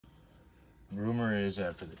Rumor is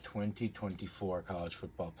after the 2024 college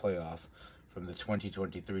football playoff from the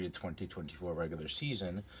 2023 to 2024 regular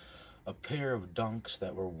season, a pair of dunks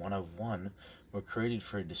that were one of one were created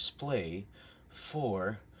for a display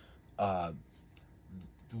for to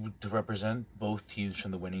represent both teams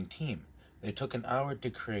from the winning team. They took an hour to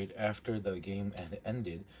create after the game had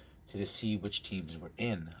ended to see which teams were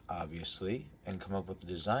in, obviously, and come up with a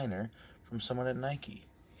designer from someone at Nike.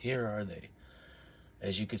 Here are they.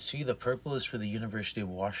 As you can see, the purple is for the University of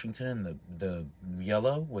Washington, and the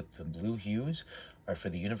yellow with the blue hues are for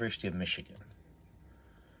the University of Michigan.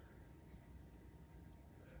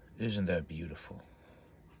 Isn't that beautiful?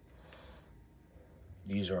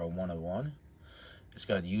 These are a one of one. It's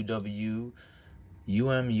got UW,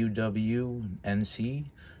 UMUW, NC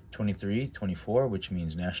 23-24, which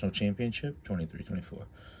means National Championship 23-24.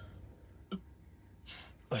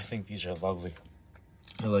 I think these are lovely.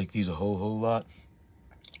 I like these a whole lot.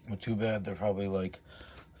 But too bad they're probably like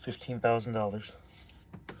 $15,000.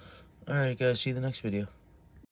 Alright guys, see you in the next video.